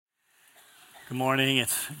Good morning.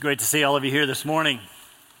 It's great to see all of you here this morning.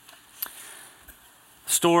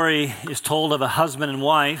 The story is told of a husband and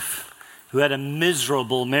wife who had a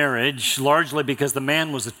miserable marriage, largely because the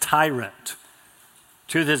man was a tyrant.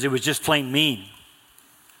 Truth is, he was just plain mean.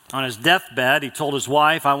 On his deathbed, he told his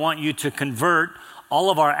wife, "I want you to convert all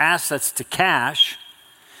of our assets to cash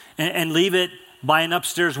and leave it by an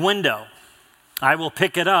upstairs window. I will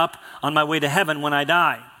pick it up on my way to heaven when I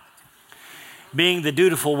die." Being the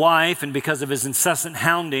dutiful wife, and because of his incessant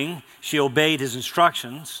hounding, she obeyed his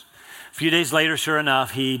instructions. A few days later, sure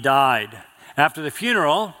enough, he died. After the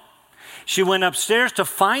funeral, she went upstairs to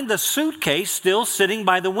find the suitcase still sitting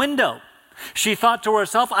by the window. She thought to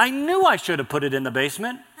herself, "I knew I should have put it in the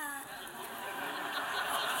basement."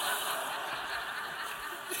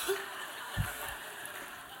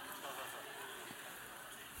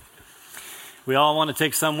 We all want to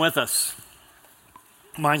take some with us.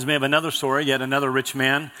 Reminds me of another story. Yet another rich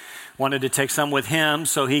man wanted to take some with him,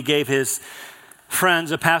 so he gave his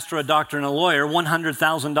friends, a pastor, a doctor, and a lawyer,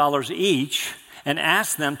 $100,000 each, and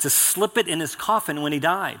asked them to slip it in his coffin when he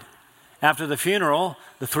died. After the funeral,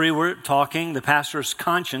 the three were talking. The pastor's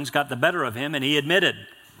conscience got the better of him, and he admitted,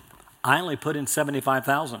 "I only put in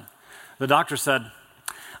 $75,000. The doctor said,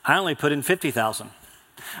 "I only put in $50,000.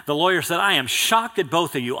 The lawyer said, "I am shocked at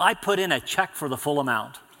both of you. I put in a check for the full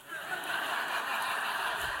amount."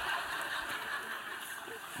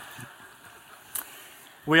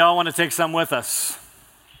 We all want to take some with us.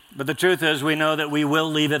 But the truth is, we know that we will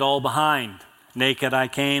leave it all behind. Naked I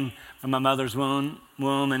came from my mother's womb,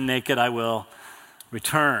 and naked I will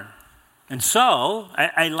return. And so,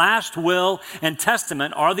 a last will and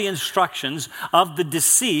testament are the instructions of the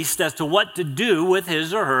deceased as to what to do with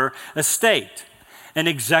his or her estate. An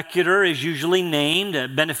executor is usually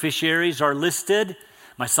named. Beneficiaries are listed.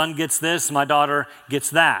 My son gets this, my daughter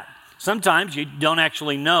gets that. Sometimes you don't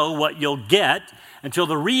actually know what you'll get until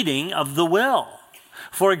the reading of the will.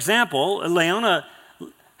 For example, Leona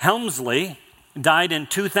Helmsley died in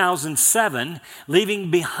 2007,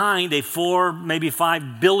 leaving behind a $4, maybe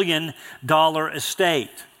 $5 billion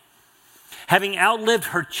estate. Having outlived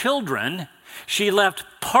her children, she left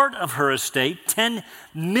part of her estate, $10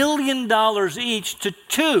 million each, to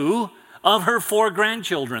two of her four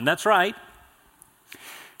grandchildren. That's right.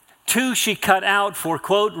 Two she cut out for,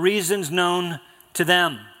 quote, reasons known to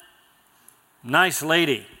them. Nice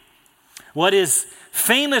lady. What is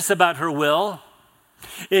famous about her will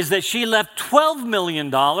is that she left $12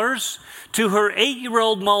 million to her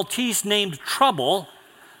 8-year-old Maltese named Trouble.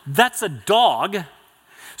 That's a dog.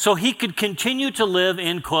 So he could continue to live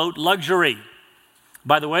in, quote, luxury.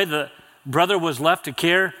 By the way, the brother was left to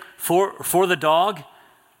care for the dog.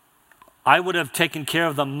 I would have taken care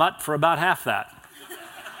of the mutt for about half that.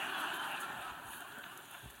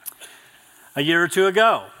 A year or two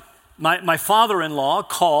ago, my father-in-law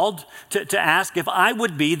called to ask if I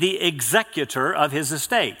would be the executor of his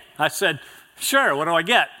estate. I said, "Sure, what do I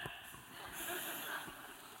get?"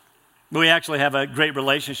 We actually have a great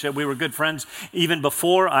relationship. We were good friends even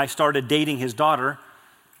before I started dating his daughter.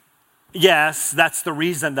 Yes, that's the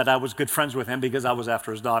reason that I was good friends with him, because I was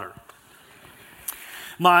after his daughter.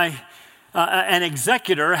 An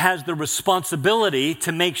executor has the responsibility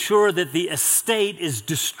to make sure that the estate is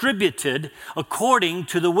distributed according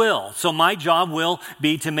to the will. So my job will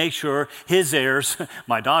be to make sure his heirs,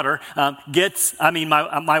 my daughter,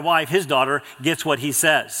 my wife, his daughter, gets what he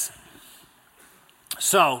says.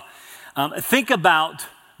 So think about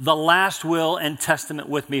the last will and testament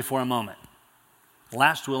with me for a moment.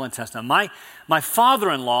 Last will and testament. My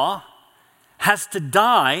father-in-law has to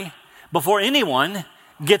die before anyone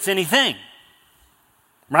gets anything,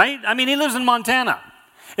 right? I mean, he lives in Montana.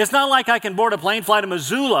 It's not like I can board a plane, fly to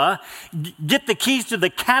Missoula, get the keys to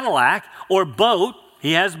the Cadillac or boat,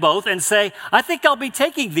 he has both, and say, "I think I'll be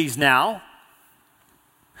taking these now."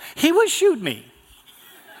 He would shoot me.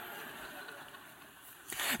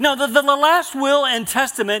 No, the last will and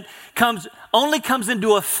testament only comes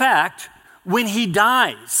into effect when he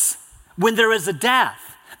dies, when there is a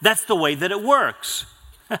death. That's the way that it works.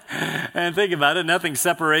 And think about it, nothing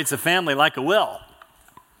separates a family like a will.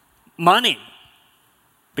 Money.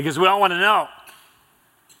 Because we all want to know,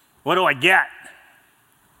 what do I get?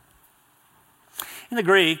 In the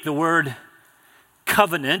Greek, the word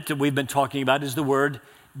covenant that we've been talking about is the word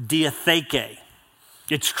diatheke.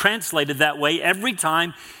 It's translated that way every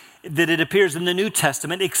time that it appears in the New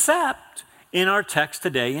Testament, except in our text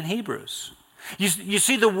today in Hebrews. You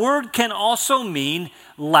see, the word can also mean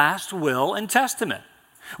last will and testament,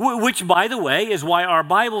 which, by the way, is why our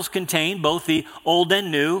Bibles contain both the Old and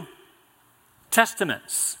New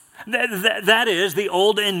Testaments. That is, the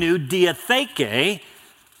Old and New diatheke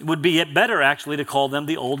It would be better actually to call them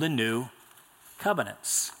the old and new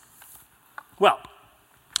covenants. Well,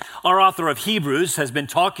 our author of Hebrews has been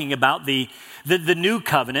talking about the new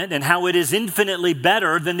covenant and how it is infinitely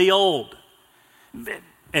better than the old. It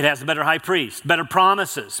has a better high priest, better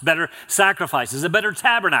promises, better sacrifices, a better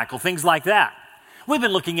tabernacle, things like that. We've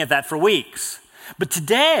been looking at that for weeks. But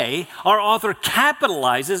today, our author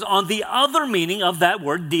capitalizes on the other meaning of that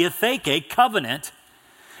word, diatheke, covenant,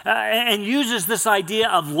 and uses this idea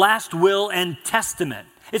of last will and testament.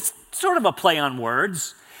 It's sort of a play on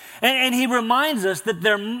words. And he reminds us that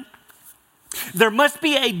there must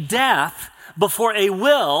be a death before a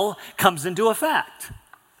will comes into effect.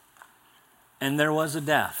 And there was a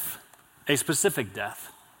death, a specific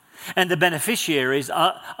death. And the beneficiaries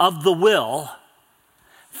of the will,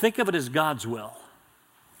 think of it as God's will,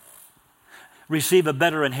 receive a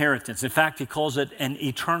better inheritance. In fact, he calls it an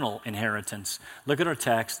eternal inheritance. Look at our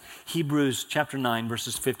text. Hebrews chapter 9,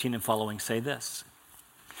 verses 15 and following say this.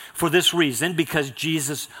 For this reason, because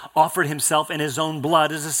Jesus offered himself in his own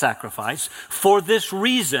blood as a sacrifice, for this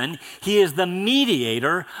reason, he is the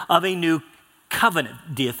mediator of a new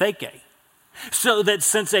covenant, diatheke. So that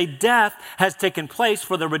since a death has taken place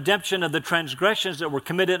for the redemption of the transgressions that were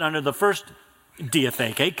committed under the first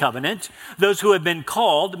diatheke, covenant, those who have been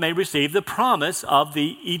called may receive the promise of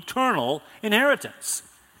the eternal inheritance.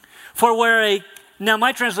 For now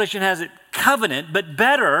my translation has it covenant, but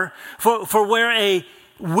better, for where a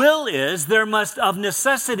will is, there must of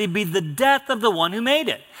necessity be the death of the one who made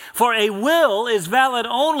it. For a will is valid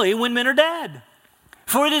only when men are dead.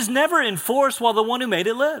 For it is never in force while the one who made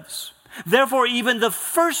it lives. Therefore, even the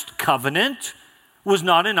first covenant was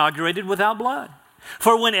not inaugurated without blood.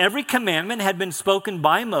 For when every commandment had been spoken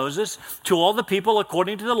by Moses to all the people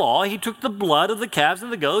according to the law, he took the blood of the calves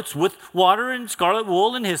and the goats with water and scarlet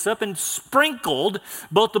wool and hyssop and sprinkled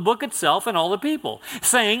both the book itself and all the people,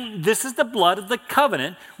 saying, "This is the blood of the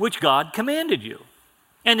covenant which God commanded you."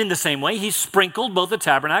 And in the same way, he sprinkled both the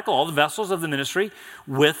tabernacle, all the vessels of the ministry,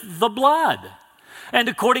 with the blood. And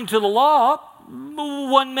according to the law,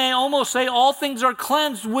 one may almost say all things are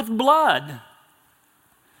cleansed with blood.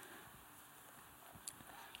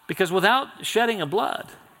 Because without shedding of blood,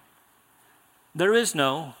 there is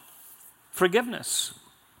no forgiveness.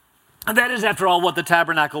 And that is, after all, what the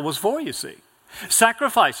tabernacle was for, you see.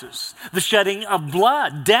 Sacrifices, the shedding of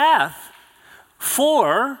blood, death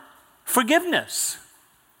for forgiveness.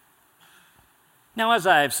 Now, as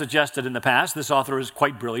I've suggested in the past, this author is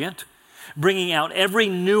quite brilliant, bringing out every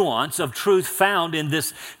nuance of truth found in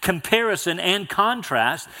this comparison and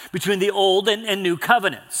contrast between the old and new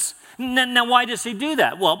covenants. Now, why does he do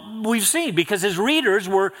that? Well, we've seen, because his readers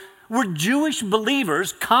were Jewish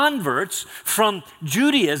believers, converts from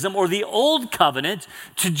Judaism or the old covenant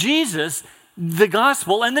to Jesus, the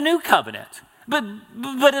gospel, and the new covenant.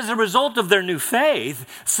 But as a result of their new faith,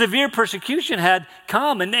 severe persecution had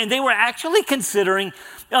come, and they were actually considering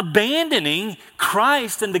abandoning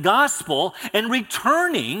Christ and the gospel and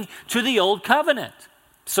returning to the old covenant.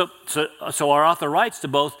 So our author writes to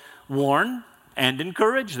both warn and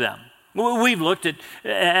encourage them. We've looked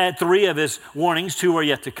at three of his warnings, two are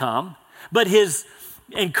yet to come. But his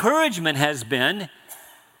encouragement has been,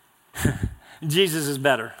 Jesus is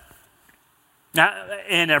better. Now,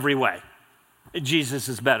 in every way, Jesus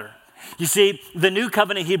is better. You see, the new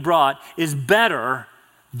covenant he brought is better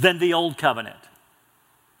than the old covenant.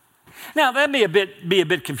 Now, that may be a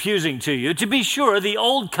bit confusing to you. To be sure, the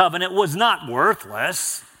old covenant was not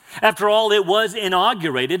worthless. After all, it was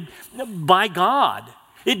inaugurated by God.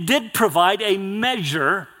 It did provide a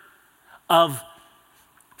measure of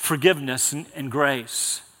forgiveness and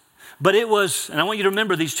grace. But it was, and I want you to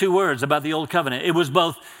remember these two words about the old covenant, it was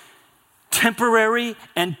both temporary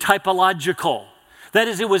and typological. That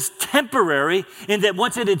is, it was temporary in that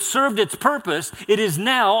once it had served its purpose, it is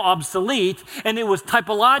now obsolete, and it was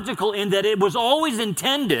typological in that it was always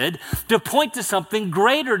intended to point to something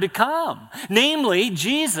greater to come, namely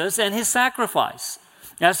Jesus and his sacrifice.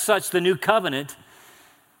 As such, the new covenant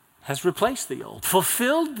has replaced the old,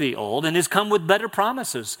 fulfilled the old, and has come with better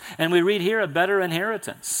promises. And we read here a better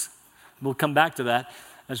inheritance. We'll come back to that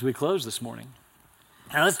as we close this morning.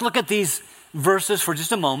 Now let's look at these verses for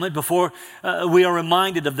just a moment before we are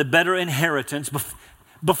reminded of the better inheritance,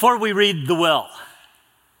 before we read the will.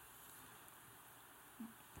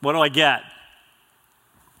 What do I get?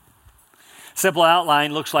 Simple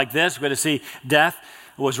outline looks like this. We're going to see death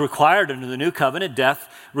was required under the new covenant, death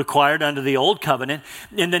required under the old covenant,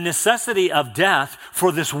 and the necessity of death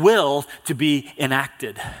for this will to be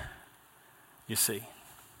enacted. You see.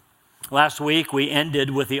 Last week we ended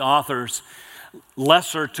with the author's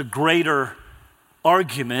lesser to greater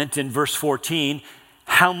argument in verse 14.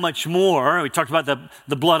 how much more, we talked about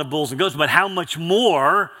the blood of bulls and goats, but how much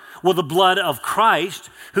more will the blood of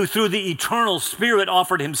Christ, who through the eternal Spirit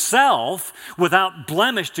offered himself without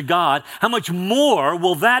blemish to God, how much more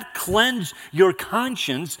will that cleanse your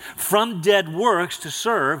conscience from dead works to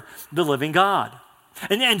serve the living God?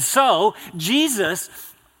 And so,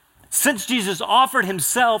 since Jesus offered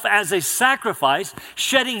himself as a sacrifice,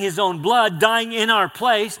 shedding his own blood, dying in our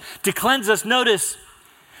place to cleanse us, notice,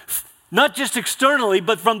 not just externally,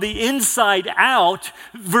 but from the inside out,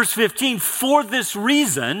 verse 15, for this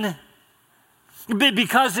reason,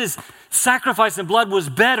 because his sacrifice and blood was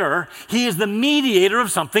better, he is the mediator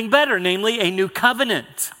of something better, namely a new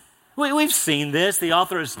covenant. We've seen this. The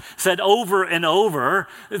author has said over and over,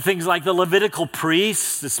 things like the Levitical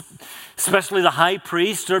priests, especially the high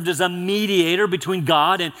priest, served as a mediator between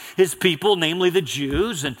God and his people, namely the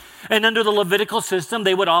Jews. And under the Levitical system,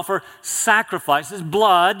 they would offer sacrifices,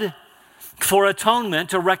 blood, for atonement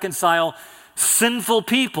to reconcile sinful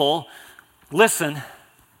people, listen,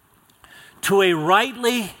 to a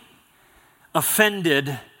rightly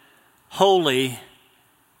offended, holy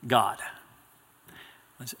God.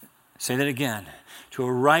 Let's say that again. To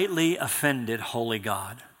a rightly offended, holy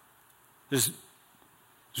God. I was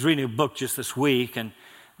reading a book just this week, and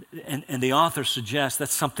the author suggests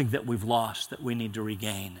that's something that we've lost, that we need to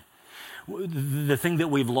regain. The thing that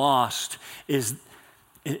we've lost is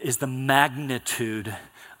the magnitude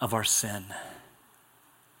of our sin.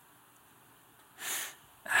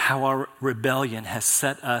 How our rebellion has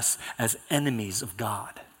set us as enemies of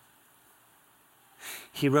God.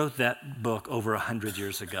 He wrote that book over 100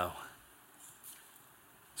 years ago.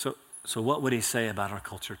 So what would he say about our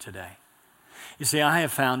culture today? You see, I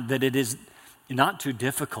have found that it is not too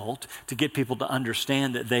difficult to get people to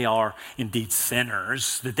understand that they are indeed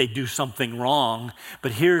sinners, that they do something wrong.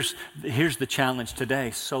 But here's the challenge today.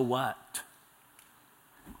 So what?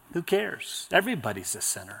 Who cares? Everybody's a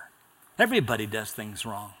sinner. Everybody does things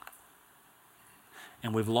wrong.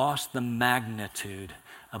 And we've lost the magnitude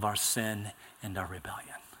of our sin and our rebellion.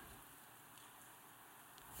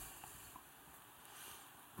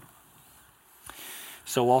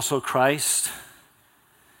 So also Christ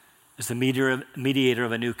is the mediator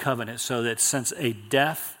of a new covenant, so that since a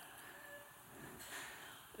death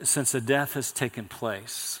has taken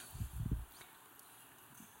place,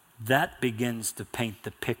 that begins to paint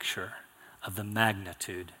the picture of the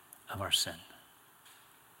magnitude of our sin.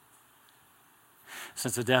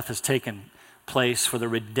 Since a death has taken place for the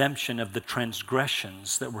redemption of the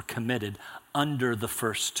transgressions that were committed under the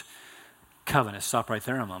first covenant. Stop right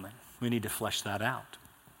there a moment. We need to flesh that out.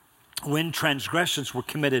 When transgressions were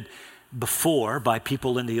committed before by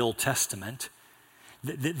people in the Old Testament,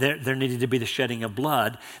 there needed to be the shedding of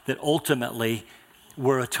blood that ultimately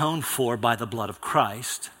were atoned for by the blood of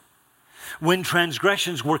Christ. When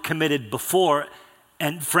transgressions were committed before,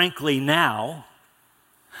 and frankly now,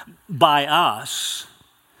 by us,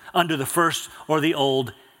 under the first or the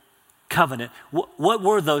old covenant, what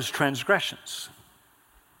were those transgressions?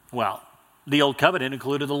 Well, the old covenant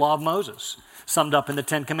included the law of Moses, summed up in the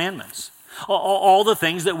Ten Commandments. All the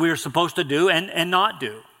things that we're supposed to do and not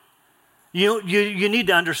do. You need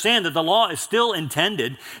to understand that the law is still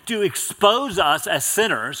intended to expose us as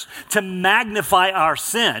sinners, to magnify our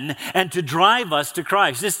sin, and to drive us to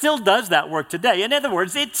Christ. It still does that work today. In other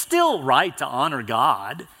words, it's still right to honor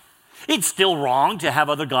God. It's still wrong to have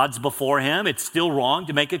other gods before him. It's still wrong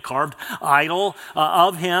to make a carved idol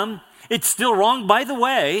of him. It's still wrong, by the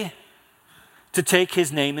way, to take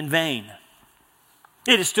his name in vain.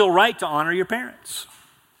 It is still right to honor your parents.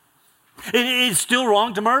 It is still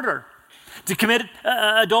wrong to murder, to commit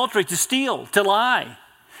adultery, to steal, to lie,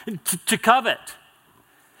 to covet.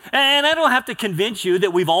 And I don't have to convince you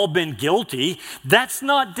that we've all been guilty. That's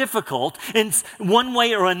not difficult in one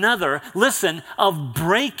way or another, listen, of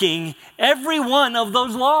breaking every one of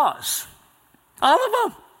those laws. All of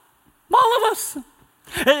them. All of us.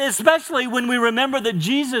 Especially when we remember that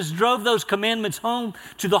Jesus drove those commandments home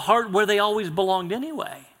to the heart where they always belonged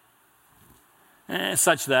anyway.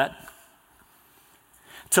 Such that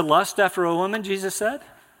to lust after a woman, Jesus said,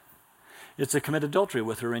 it's to commit adultery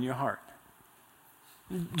with her in your heart.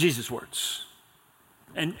 Jesus' words.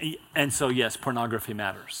 And so, yes, pornography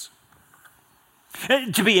matters.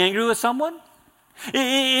 To be angry with someone,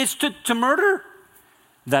 it's to murder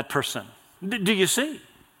that person. Do you see?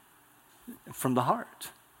 From the heart.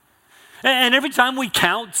 And every time we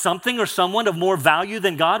count something or someone of more value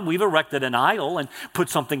than God, we've erected an idol and put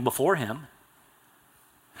something before him.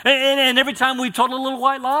 And every time we've told a little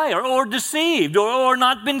white lie or deceived or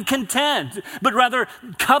not been content, but rather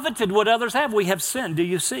coveted what others have, we have sinned. Do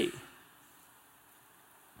you see?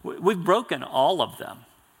 We've broken all of them.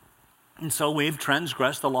 And so we've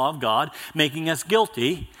transgressed the law of God, making us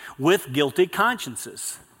guilty with guilty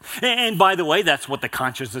consciences. And by the way, that's what the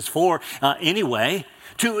conscience is for anyway,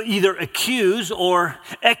 to either accuse or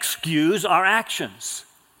excuse our actions.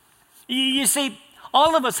 You see,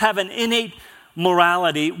 all of us have an innate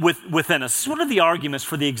morality within us. What are the arguments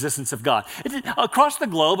for the existence of God? Across the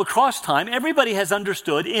globe, across time, everybody has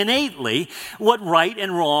understood innately what right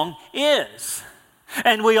and wrong is.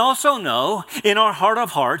 And we also know in our heart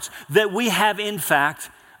of hearts that we have in fact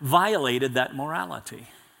violated that morality.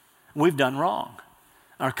 We've done wrong.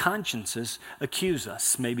 Our consciences accuse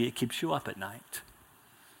us. Maybe it keeps you up at night.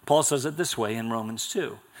 Paul says it this way in Romans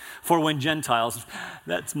 2. For when Gentiles,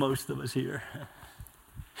 that's most of us here.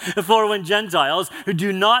 For when Gentiles who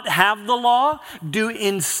do not have the law do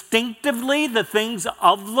instinctively the things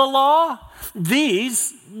of the law,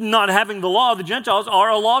 these, not having the law of the Gentiles, are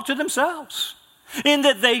a law to themselves, in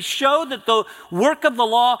that they show that the work of the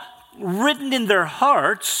law written in their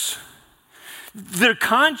hearts, their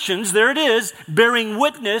conscience, there it is, bearing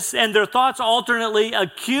witness, and their thoughts alternately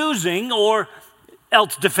accusing or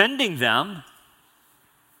else defending them,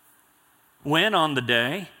 when on the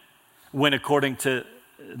day, when according to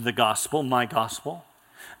the gospel, my gospel,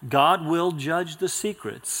 God will judge the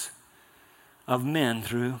secrets of men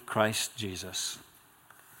through Christ Jesus.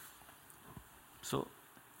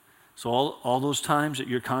 So all those times that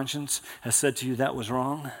your conscience has said to you that was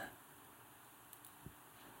wrong,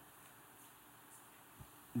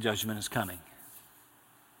 judgment is coming.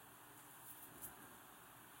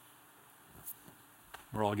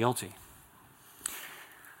 We're all guilty.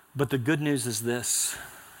 But the good news is this: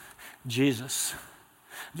 Jesus,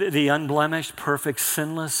 the unblemished, perfect,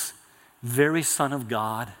 sinless, very Son of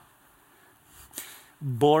God,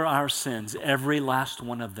 bore our sins, every last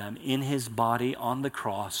one of them, in his body on the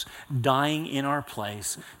cross, dying in our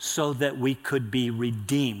place so that we could be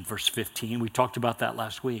redeemed. Verse 15, we talked about that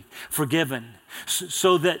last week. Forgiven,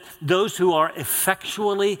 so that those who are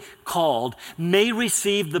effectually called may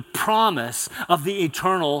receive the promise of the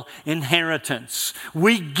eternal inheritance.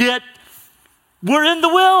 We're in the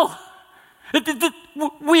will.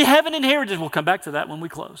 We have an inheritance. We'll come back to that when we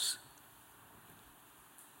close.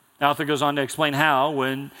 The author goes on to explain how,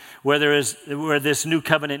 where this new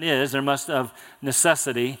covenant is, there must of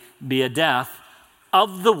necessity be a death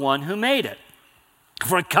of the one who made it.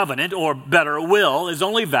 For a covenant, or better, a will, is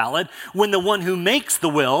only valid when the one who makes the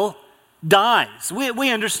will dies.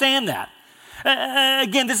 We understand that.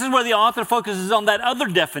 Again, this is where the author focuses on that other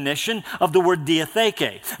definition of the word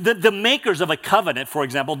diatheke. The makers of a covenant, for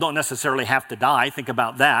example, don't necessarily have to die. Think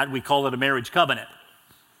about that. We call it a marriage covenant.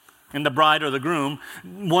 And the bride or the groom,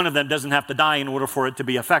 one of them doesn't have to die in order for it to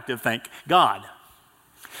be effective, thank God.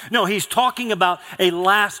 No, he's talking about a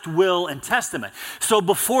last will and testament. So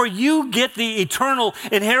before you get the eternal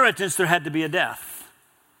inheritance, there had to be a death.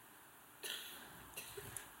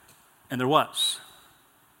 And there was.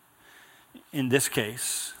 In this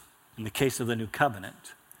case, in the case of the new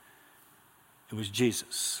covenant, it was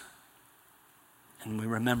Jesus. And we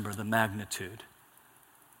remember the magnitude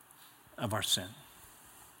of our sin.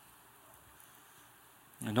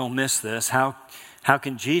 And don't miss this. How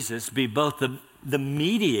can Jesus be both the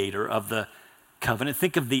mediator of the covenant?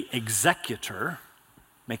 Think of the executor,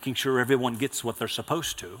 making sure everyone gets what they're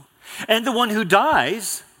supposed to, and the one who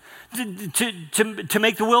dies to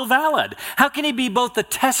make the will valid. How can he be both the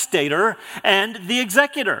testator and the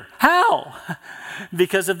executor? How?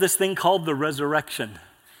 Because of this thing called the resurrection.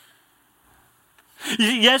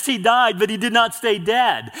 Yes, he died, but he did not stay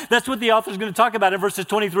dead. That's what the author is going to talk about in verses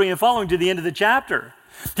 23 and following to the end of the chapter.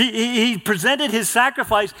 He presented his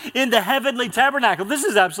sacrifice in the heavenly tabernacle. This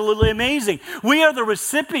is absolutely amazing. We are the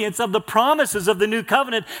recipients of the promises of the new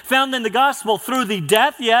covenant found in the gospel through the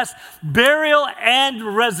death, yes, burial,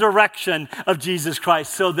 and resurrection of Jesus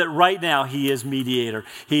Christ, so that right now he is mediator,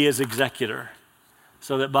 he is executor,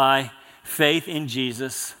 so that by faith in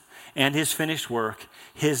Jesus and his finished work,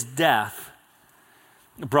 his death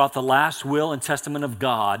brought the last will and testament of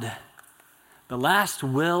God,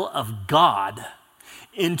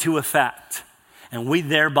 into effect, and we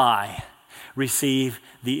thereby receive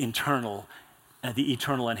the eternal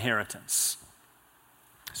inheritance.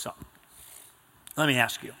 So, let me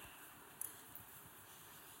ask you,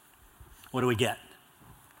 what do we get?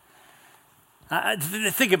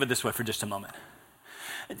 Think of it this way for just a moment.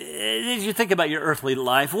 As you think about your earthly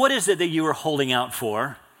life, what is it that you were holding out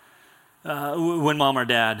for when mom or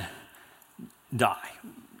dad die?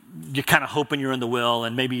 You're kind of hoping you're in the will,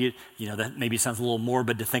 and maybe, that maybe sounds a little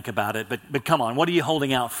morbid to think about it, but come on, what are you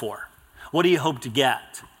holding out for? What do you hope to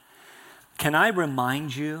get? Can I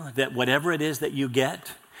remind you that whatever it is that you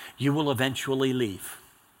get, you will eventually leave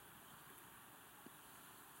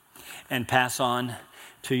and pass on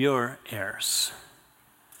to your heirs.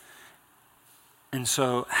 And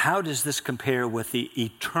so, how does this compare with the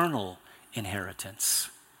eternal inheritance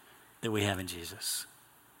that we have in Jesus?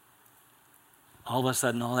 All of a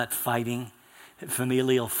sudden, all that fighting,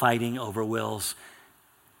 familial fighting over wills,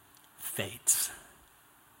 fades.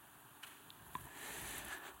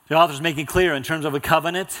 The author's making clear in terms of a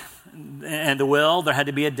covenant and the will, there had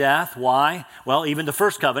to be a death. Why? Well, even the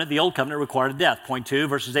first covenant, the old covenant, required a death. Point 2,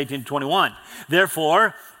 verses 18 to 21.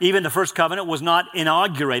 Therefore, even the first covenant was not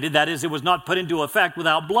inaugurated. That is, it was not put into effect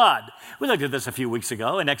without blood. We looked at this a few weeks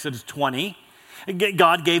ago in Exodus 20.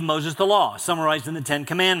 God gave Moses the law, summarized in the Ten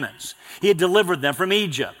Commandments. He had delivered them from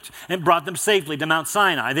Egypt and brought them safely to Mount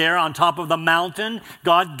Sinai. There on top of the mountain,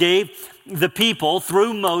 God gave the people,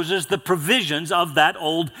 through Moses, the provisions of that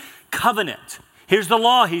old covenant. Here's the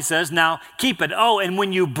law, he says, now keep it. Oh, and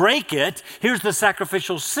when you break it, here's the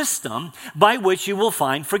sacrificial system by which you will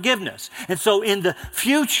find forgiveness. And so in the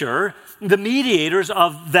future, the mediators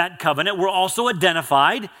of that covenant were also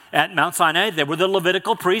identified at Mount Sinai. They were the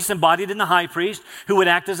Levitical priests embodied in the high priest who would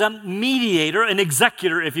act as a mediator, an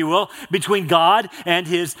executor, if you will, between God and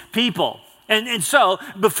his people. And so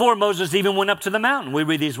before Moses even went up to the mountain, we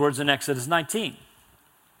read these words in Exodus 19.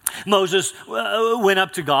 Moses went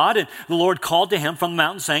up to God, and the Lord called to him from the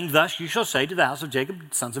mountain, saying, thus you shall say to the house of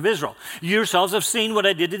Jacob, sons of Israel, you yourselves have seen what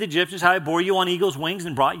I did to the Egyptians, how I bore you on eagle's wings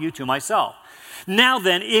and brought you to myself. Now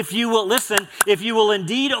then, if you will listen, if you will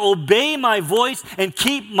indeed obey my voice and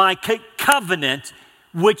keep my covenant,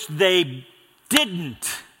 which they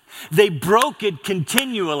didn't, they broke it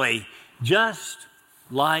continually, just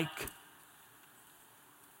like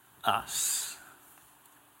us,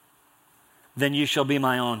 then you shall be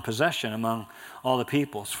my own possession among all the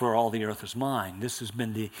peoples, for all the earth is mine. This has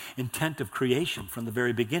been the intent of creation from the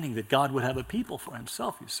very beginning, that God would have a people for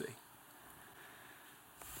himself, you see.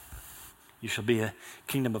 You shall be a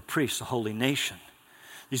kingdom of priests, a holy nation.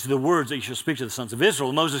 These are the words that you shall speak to the sons of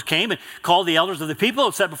Israel. Moses came and called the elders of the people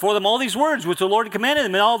and set before them all these words which the Lord had commanded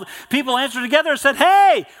them. And all the people answered together and said,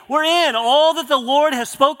 hey, we're in. All that the Lord has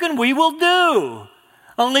spoken, we will do.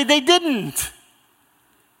 Only they didn't.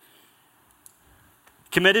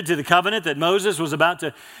 Committed to the covenant that Moses was about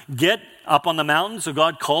to get up on the mountain. So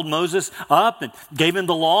God called Moses up and gave him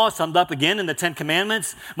the law, summed up again in the Ten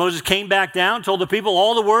Commandments. Moses came back down, told the people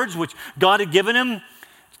all the words which God had given him.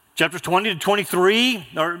 Chapters 20 to 23,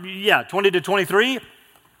 20 to 23.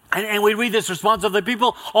 And we read this response of the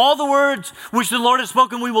people, all the words which the Lord has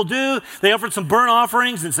spoken we will do. They offered some burnt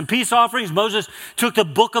offerings and some peace offerings. Moses took the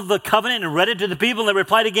book of the covenant and read it to the people, and they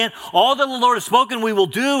replied again, all that the Lord has spoken we will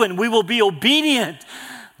do, and we will be obedient.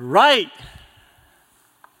 Right.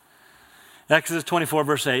 Exodus 24,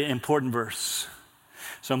 verse 8, important verse.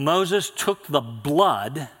 So Moses took the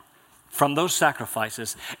blood from those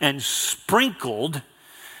sacrifices and sprinkled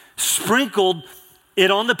it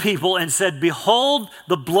on the people and said, behold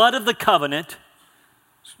the blood of the covenant,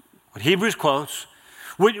 what Hebrews quotes,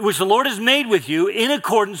 which the Lord has made with you in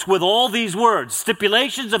accordance with all these words.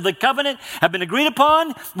 Stipulations of the covenant have been agreed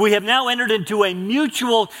upon. We have now entered into a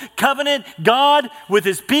mutual covenant, God with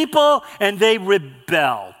his people, and they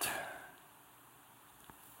rebelled.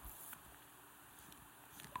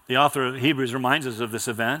 The author of Hebrews reminds us of this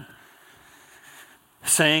event,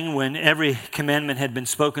 saying, when every commandment had been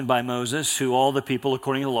spoken by Moses to all the people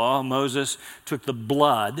according to the law, Moses took the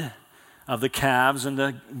blood of the calves and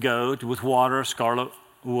the goat with water, scarlet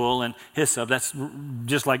wool, and hyssop. That's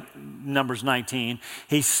just like Numbers 19.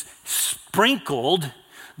 He sprinkled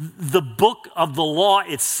the book of the law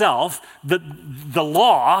itself, the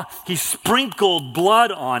law, he sprinkled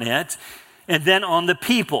blood on it, and then on the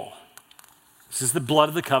people. This is the blood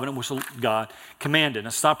of the covenant which God commanded. Now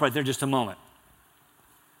stop right there just a moment.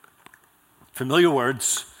 Familiar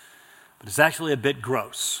words, but it's actually a bit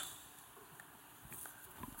gross.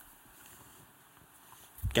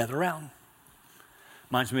 Gather around.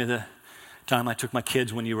 Reminds me of the time I took my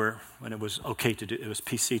kids when it was okay to do, it was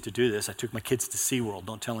PC to do this. I took my kids to SeaWorld.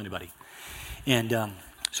 Don't tell anybody. And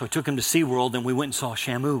so I took them to SeaWorld, and we went and saw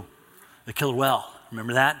Shamu, the killer whale.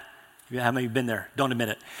 Remember that? How many of you been there? Don't admit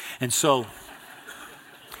it. And so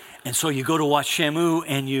you go to watch Shamu,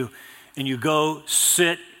 and you go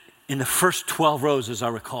sit in the first 12 rows, as I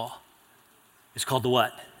recall. It's called the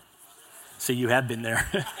what? See, you have been there.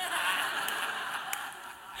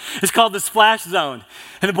 It's called the splash zone.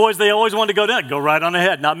 And the boys, they always wanted to go down. Go right on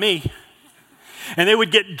ahead, not me. And they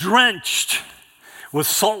would get drenched with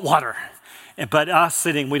salt water. But us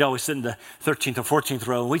we'd always sit in the 13th or 14th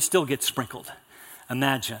row, and we'd still get sprinkled.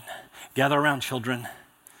 Imagine. Gather around, children.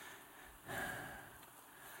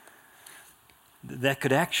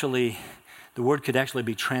 the word could actually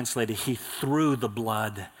be translated, he threw the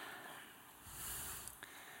blood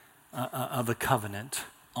of the covenant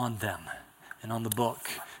on them and on the book.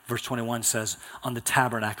 Verse 21 says, on the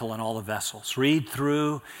tabernacle and all the vessels. Read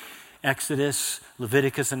through Exodus,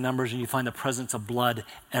 Leviticus, and Numbers, and you find the presence of blood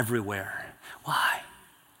everywhere. Why?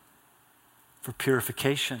 For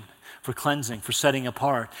purification, for cleansing, for setting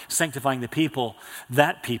apart, sanctifying the people,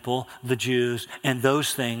 the Jews, and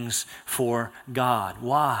those things for God.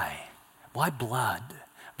 Why? Why blood?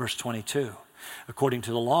 Verse 22. According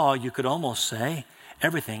to the law, you could almost say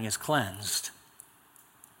everything is cleansed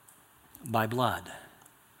by blood.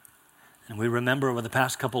 And we remember over the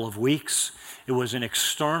past couple of weeks, it was an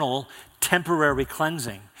external, temporary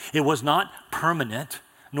cleansing. It was not permanent,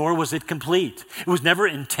 nor was it complete. It was never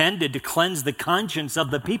intended to cleanse the conscience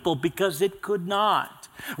of the people because it could not.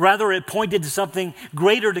 Rather, it pointed to something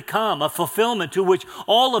greater to come, a fulfillment to which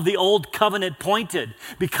all of the old covenant pointed,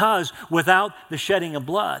 because without the shedding of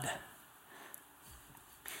blood,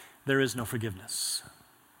 there is no forgiveness.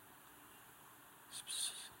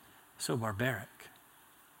 So barbaric.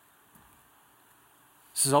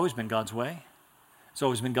 This has always been God's way. It's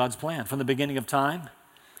always been God's plan from the beginning of time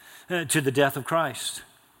to the death of Christ.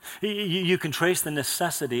 You can trace the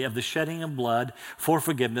necessity of the shedding of blood for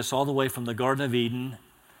forgiveness all the way from the Garden of Eden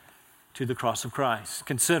to the cross of Christ.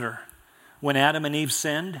 Consider, when Adam and Eve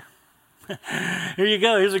sinned, here you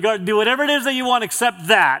go, here's a garden, do whatever it is that you want except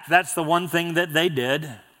that. That's the one thing that they did.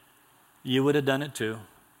 You would have done it too.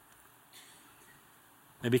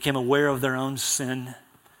 They became aware of their own sin.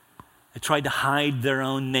 They tried to hide their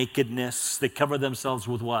own nakedness. They covered themselves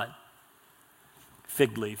with what?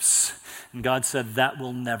 Fig leaves. And God said, that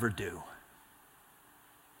will never do.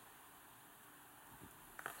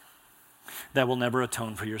 That will never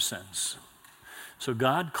atone for your sins. So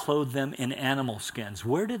God clothed them in animal skins.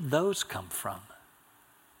 Where did those come from?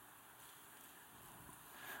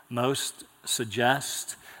 Most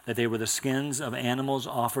suggest that they were the skins of animals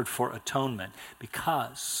offered for atonement,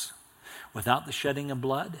 because without the shedding of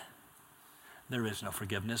blood, there is no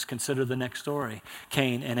forgiveness. Consider the next story,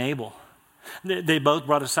 Cain and Abel. They both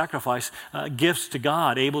brought a sacrifice, gifts to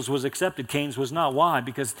God. Abel's was accepted, Cain's was not. Why?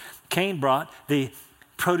 Because Cain brought the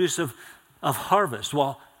produce of harvest,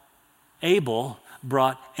 while Abel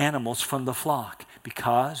brought animals from the flock.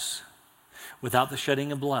 Because without the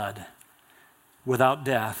shedding of blood, without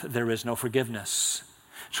death, there is no forgiveness.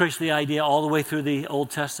 Trace the idea all the way through the Old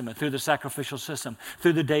Testament, through the sacrificial system,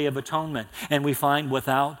 through the Day of Atonement. And we find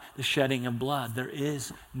without the shedding of blood, there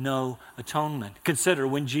is no atonement. Consider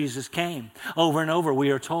when Jesus came. Over and over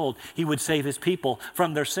we are told he would save his people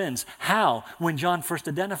from their sins. How? When John first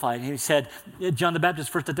identified him, he said, John the Baptist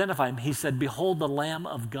first identified him, he said, behold the Lamb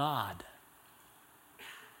of God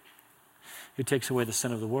who takes away the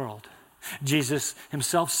sin of the world. Jesus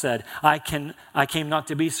himself said, I came not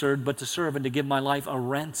to be served, but to serve and to give my life a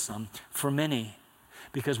ransom for many.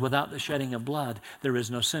 Because without the shedding of blood, there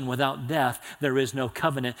is no sin. Without death, there is no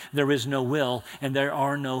covenant, there is no will, and there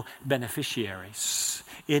are no beneficiaries.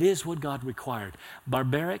 It is what God required.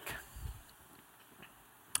 Barbaric?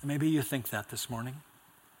 Maybe you think that this morning.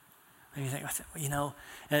 Maybe you think,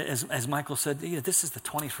 as Michael said, this is the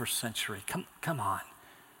 21st century. Come on.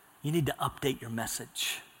 You need to update your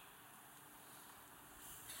message.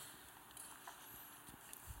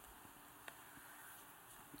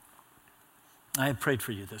 I have prayed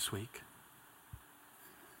for you this week.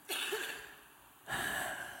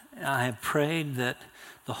 I have prayed that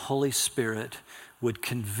the Holy Spirit would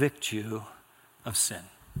convict you of sin.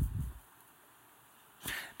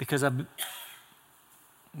 Because I'm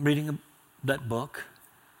reading that book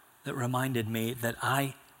that reminded me that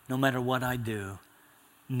no matter what I do,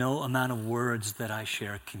 no amount of words that I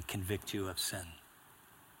share can convict you of sin.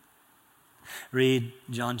 Read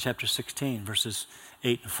John chapter 16, verses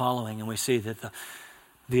 8 and following, and we see that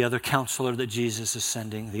the other counselor that Jesus is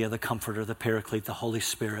sending, the other comforter, the paraclete, the Holy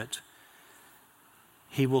Spirit,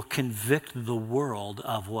 he will convict the world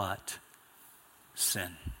of what?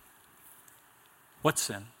 Sin. What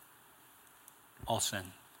sin? All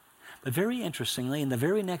sin. But very interestingly, in the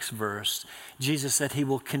very next verse, Jesus said he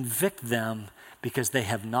will convict them because they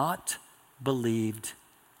have not believed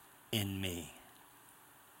in me.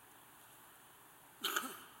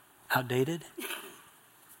 Outdated?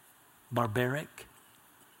 Barbaric?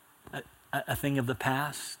 A thing of the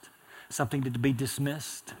past? Something to be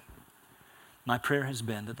dismissed? My prayer has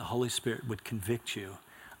been that the Holy Spirit would convict you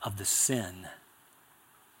of the sin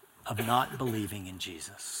of not believing in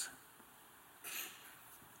Jesus.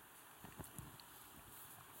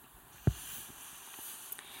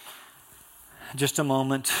 Just a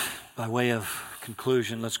moment by way of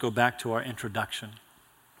conclusion, let's go back to our introduction.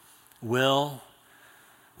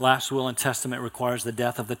 Last will and testament requires the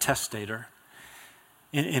death of the testator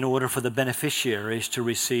in order for the beneficiaries to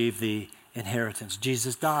receive the inheritance.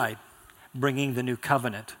 Jesus died, bringing the new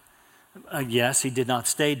covenant. Yes, he did not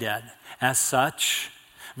stay dead. As such,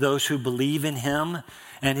 those who believe in him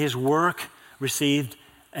and his work received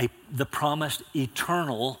the promised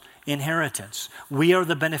eternal inheritance. We are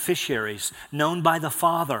the beneficiaries, known by the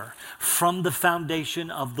Father from the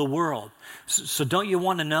foundation of the world. So don't you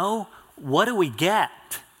want to know, what do we get?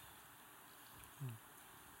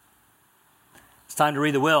 It's time to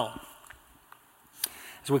read the will.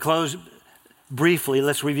 As we close briefly,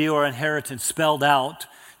 let's review our inheritance spelled out,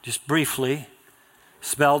 just briefly,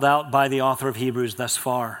 spelled out by the author of Hebrews thus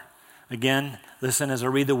far. Again, listen as I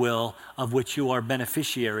read the will, of which you are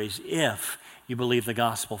beneficiaries if you believe the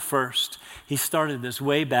gospel. First, he started this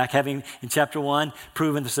way back, having in chapter 1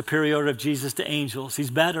 proven the superiority of Jesus to angels.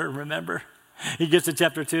 He's better, remember? He gets to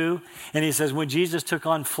chapter 2, and he says, when Jesus took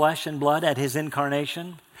on flesh and blood at his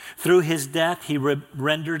incarnation, through his death, he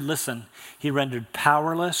rendered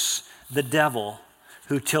powerless the devil,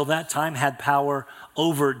 who till that time had power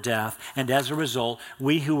over death. And as a result,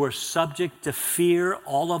 we who were subject to fear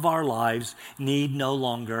all of our lives need no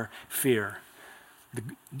longer fear. The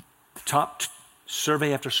top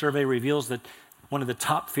survey after survey reveals that one of the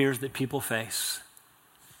top fears that people face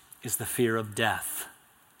is the fear of death.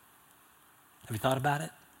 Have you thought about it?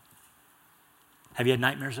 Have you had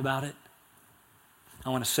nightmares about it? I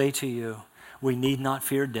want to say to you, we need not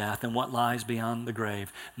fear death and what lies beyond the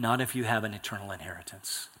grave, not if you have an eternal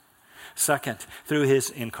inheritance. Second, through his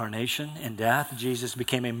incarnation and death, Jesus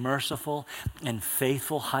became a merciful and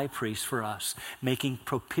faithful high priest for us, making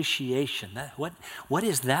propitiation. What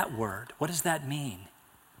is that word? What does that mean?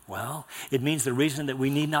 Well, it means the reason that we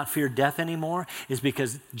need not fear death anymore is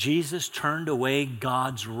because Jesus turned away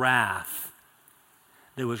God's wrath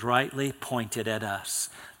that was rightly pointed at us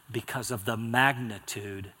because of the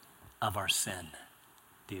magnitude of our sin.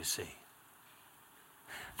 Do you see?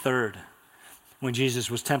 Third, when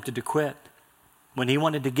Jesus was tempted to quit, when he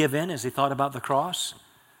wanted to give in as he thought about the cross,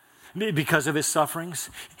 because of his sufferings,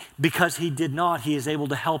 because he did not, he is able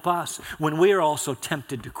to help us when we are also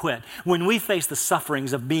tempted to quit. When we face the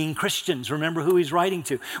sufferings of being Christians, remember who he's writing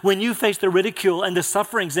to. When you face the ridicule and the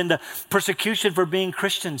sufferings and the persecution for being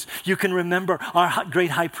Christians, you can remember our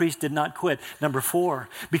great high priest did not quit. Number 4,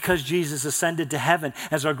 because Jesus ascended to heaven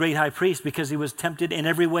as our great high priest, because he was tempted in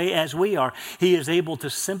every way as we are, he is able to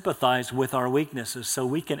sympathize with our weaknesses. So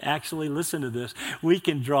we can actually, listen to this, we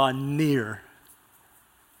can draw near.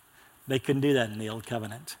 They couldn't do that in the old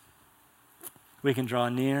covenant. We can draw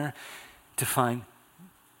near to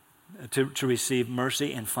receive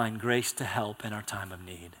mercy and find grace to help in our time of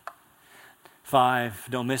need. 5,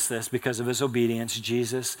 don't miss this, because of his obedience,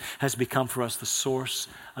 Jesus has become for us the source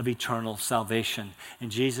of eternal salvation.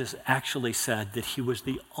 And Jesus actually said that he was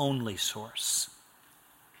the only source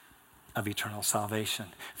of eternal salvation.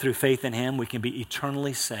 Through faith in him, we can be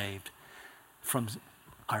eternally saved from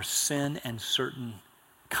our sin and certain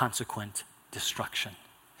consequent destruction.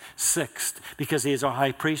 6th, because he is our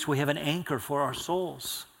high priest, we have an anchor for our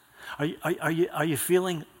souls. Are you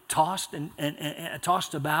feeling tossed and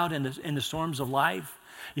tossed about in the storms of life?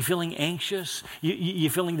 You feeling anxious? You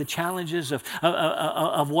feeling the challenges of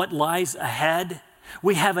what lies ahead?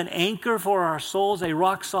 We have an anchor for our souls, a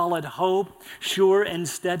rock solid hope, sure and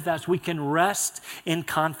steadfast. We can rest in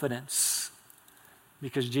confidence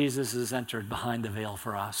because Jesus has entered behind the veil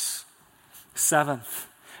for us. 7th,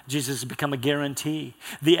 Jesus has become a guarantee,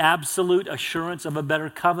 the absolute assurance of a better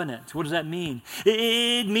covenant. What does that mean?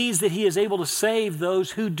 It means that he is able to save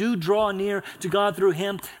those who do draw near to God through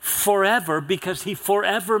him forever, because he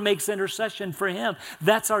forever makes intercession for him.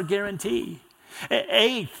 That's our guarantee.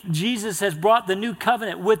 8th, Jesus has brought the new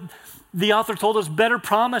covenant with, the author told us, better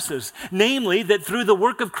promises. Namely, that through the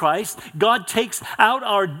work of Christ, God takes out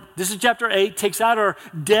this is chapter 8, takes out our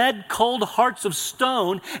dead, cold hearts of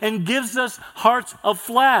stone and gives us hearts of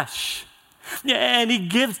flesh. And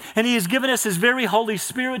he has given us his very Holy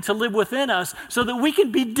Spirit to live within us so that we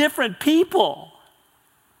can be different people.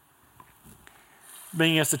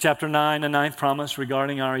 Bringing us to chapter 9, the 9th promise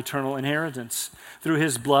regarding our eternal inheritance. Through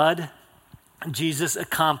his blood, Jesus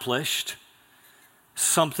accomplished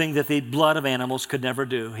something that the blood of animals could never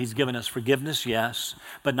do. He's given us forgiveness, yes,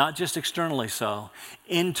 but not just externally so,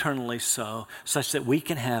 internally so, such that we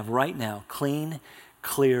can have right now clean,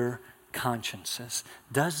 clear consciences.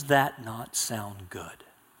 Does that not sound good?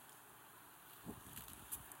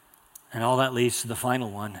 And all that leads to the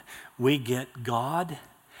final one. We get God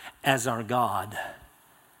as our God,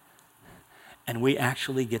 and we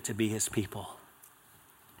actually get to be his people.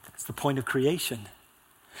 It's the point of creation.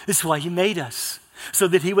 This is why he made us, so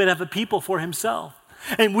that he would have a people for himself.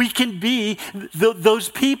 And we can be those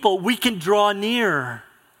people. We can draw near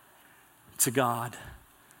to God.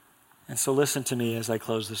 And so listen to me as I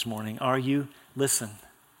close this morning. Are you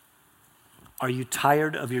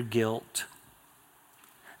tired of your guilt?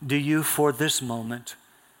 Do you, for this moment,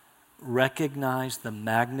 recognize the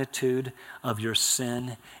magnitude of your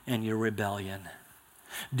sin and your rebellion?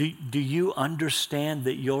 Do you understand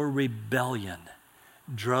that your rebellion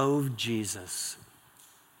drove Jesus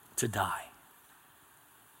to die?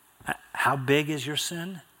 How big is your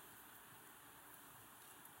sin?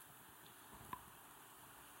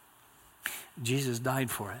 Jesus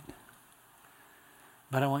died for it.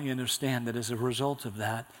 But I want you to understand that as a result of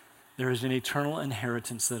that, there is an eternal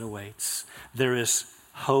inheritance that awaits. There is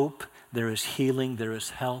hope, there is healing, there is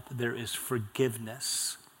help, there is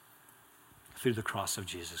forgiveness through the cross of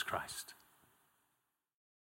Jesus Christ.